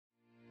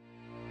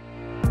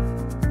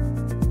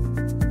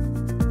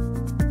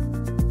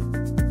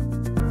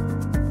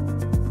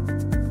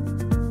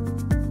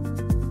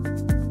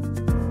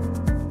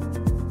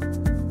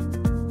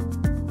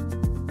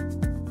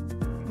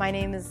My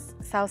name is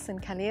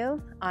Sausan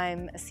Khalil.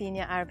 I'm a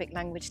senior Arabic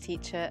language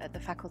teacher at the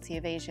Faculty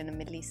of Asian and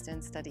Middle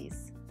Eastern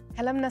Studies.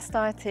 Kalamna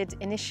started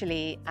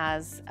initially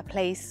as a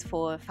place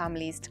for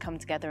families to come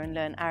together and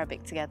learn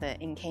Arabic together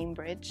in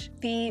Cambridge.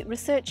 The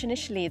research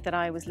initially that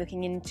I was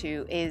looking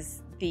into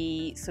is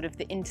the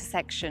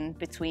intersection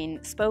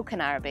between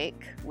spoken Arabic,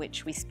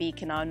 which we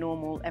speak in our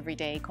normal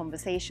everyday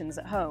conversations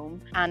at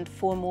home, and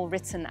formal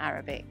written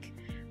Arabic.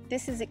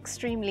 This is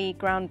extremely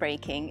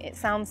groundbreaking. It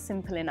sounds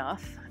simple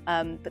enough,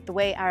 but the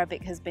way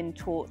Arabic has been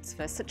taught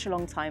for such a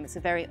long time, it's a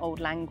very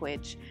old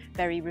language,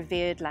 very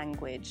revered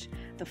language.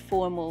 The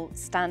formal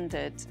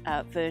standard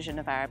version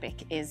of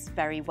Arabic is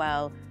very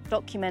well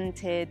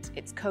documented,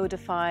 it's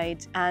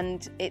codified,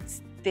 and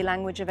it's the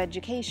language of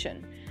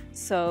education.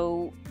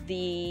 So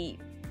the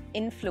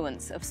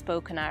influence of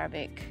spoken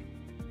Arabic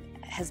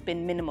has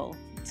been minimal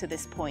to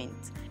this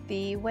point.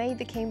 The way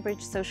the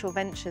Cambridge Social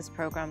Ventures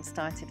programme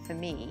started for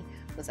me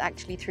was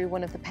actually through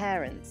one of the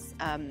parents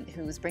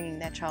who was bringing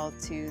their child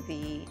to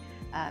the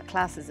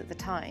classes at the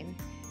time.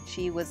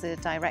 She was a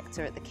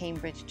director at the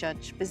Cambridge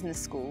Judge Business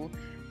School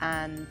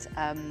and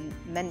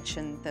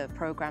mentioned the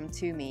programme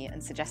to me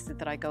and suggested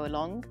that I go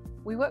along.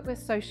 We work with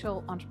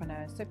social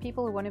entrepreneurs, so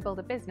people who want to build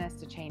a business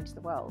to change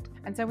the world.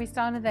 And so we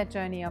started that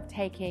journey of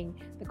taking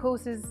the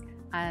courses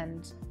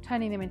and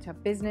turning them into a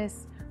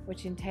business,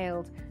 which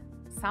entailed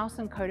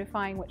Sausan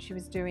codifying what she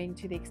was doing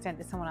to the extent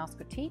that someone else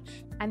could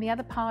teach. And the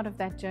other part of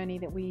that journey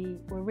that we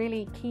were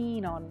really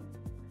keen on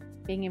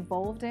being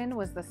involved in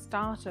was the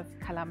start of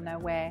Kalamna,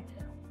 where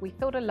we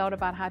thought a lot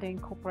about how to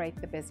incorporate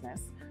the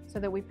business so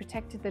that we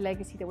protected the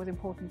legacy that was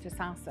important to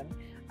Sausan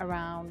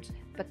around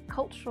the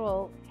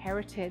cultural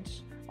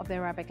heritage of the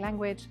Arabic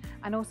language,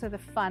 and also the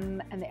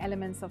fun and the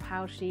elements of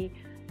how she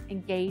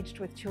engaged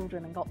with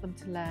children and got them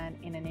to learn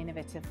in an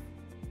innovative,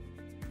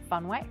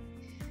 fun way.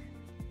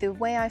 The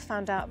way I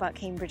found out about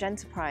Cambridge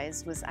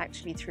Enterprise was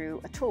actually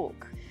through a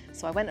talk.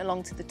 So I went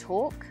along to the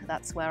talk,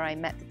 that's where I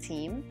met the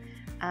team,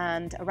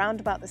 and around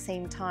about the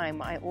same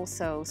time I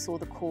also saw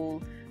the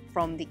call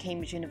from the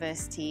Cambridge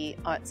University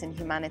Arts and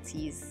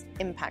Humanities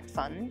Impact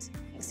Fund.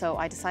 So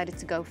I decided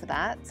to go for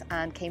that,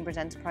 and Cambridge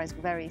Enterprise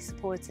were very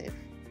supportive.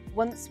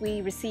 Once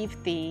we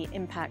received the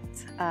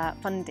impact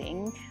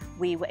funding,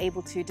 we were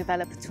able to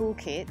develop a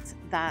toolkit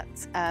that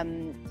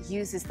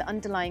uses the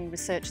underlying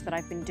research that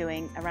I've been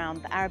doing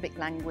around the Arabic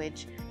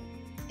language,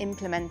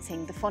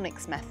 implementing the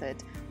phonics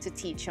method to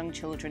teach young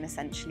children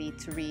essentially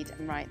to read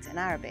and write in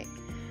Arabic.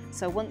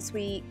 So once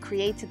we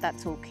created that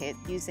toolkit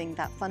using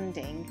that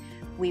funding,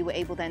 we were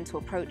able then to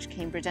approach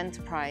Cambridge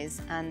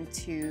Enterprise and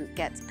to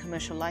get a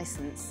commercial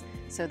license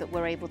so that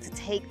we're able to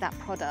take that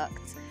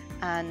product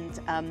and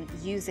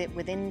use it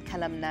within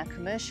Kalamna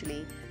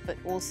commercially, but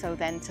also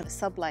then to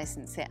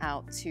sub-license it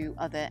out to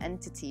other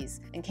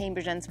entities. And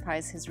Cambridge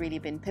Enterprise has really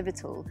been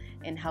pivotal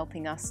in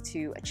helping us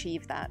to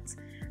achieve that.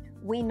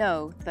 We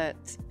know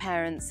that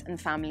parents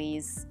and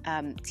families,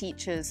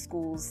 teachers,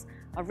 schools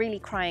are really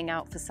crying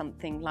out for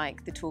something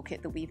like the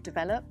toolkit that we've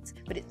developed,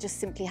 but it just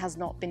simply has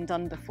not been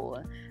done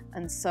before.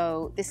 And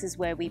so this is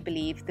where we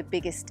believe the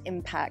biggest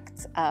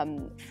impact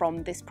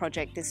from this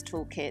project, this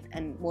toolkit,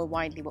 and more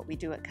widely what we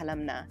do at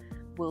Kalamna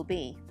will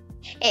be.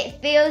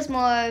 It feels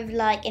more of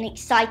like an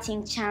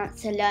exciting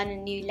chance to learn a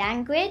new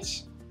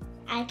language.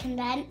 I can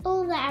learn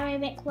all the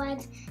Arabic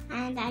words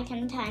and I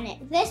can turn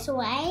it this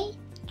way,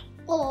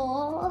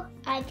 or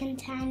I can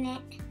turn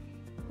it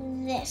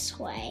this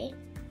way.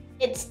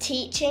 It's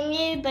teaching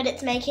you, but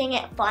it's making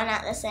it fun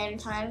at the same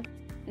time.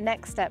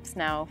 Next steps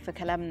now for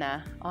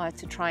Kalamna are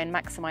to try and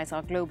maximise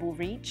our global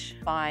reach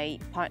by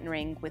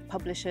partnering with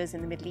publishers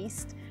in the Middle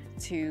East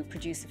to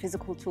produce a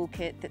physical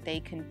toolkit that they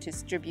can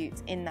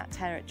distribute in that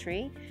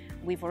territory.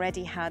 We've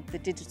already had the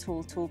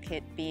digital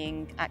toolkit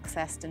being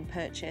accessed and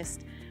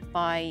purchased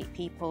by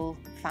people,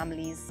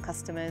 families,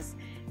 customers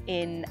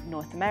in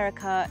North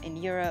America, in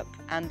Europe,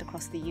 and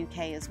across the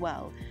UK as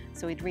well.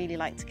 So we'd really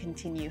like to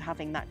continue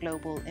having that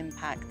global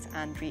impact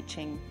and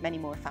reaching many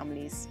more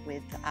families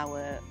with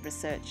our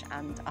research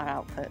and our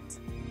output.